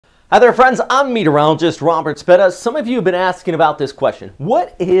Hi there, friends. I'm meteorologist Robert Spetta. Some of you have been asking about this question.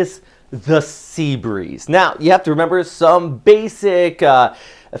 What is the sea breeze? Now, you have to remember some basic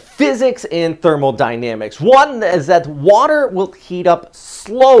physics and thermodynamics. One is that water will heat up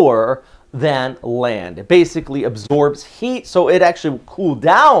slower than land. It basically absorbs heat, so it actually will cool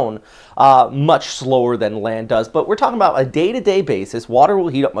down much slower than land does. But we're talking about a day-to-day basis. Water will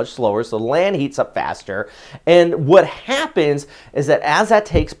heat up much slower, so land heats up faster. And what happens is that as that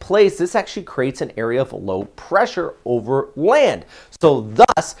takes place, this actually creates an area of low pressure over land. So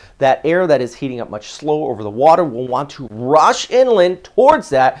thus, that air that is heating up much slower over the water will want to rush inland towards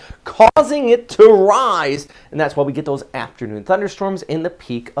that, causing it to rise. And that's why we get those afternoon thunderstorms in the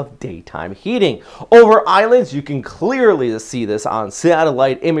peak of daytime heating. Over islands, you can clearly see this on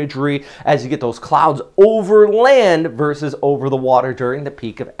satellite imagery as you get those clouds over land versus over the water during the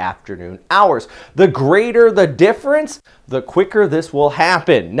peak of afternoon hours. The greater the difference, the quicker this will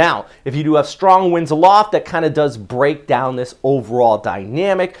happen. Now, if you do have strong winds aloft, that kind of does break down this overall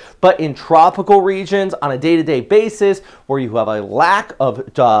dynamic. But in tropical regions, on a day-to-day basis, where you have a lack of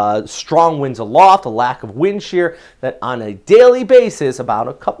strong winds aloft, a lack of wind shear, that on a daily basis, about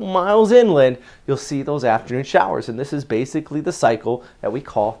a couple miles inland, you'll see those afternoon showers. And this is basically the cycle that we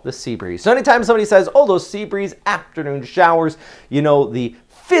call the sea breeze. So anytime somebody says, oh, those sea breeze afternoon showers, you know the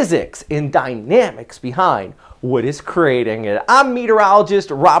physics and dynamics behind what is creating it. I'm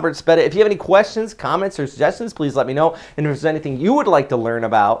meteorologist Robert Spetta. If you have any questions, comments, or suggestions, please let me know. And if there's anything you would like to learn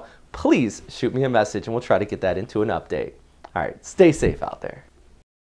about, please shoot me a message and we'll try to get that into an update. All right, stay safe out there.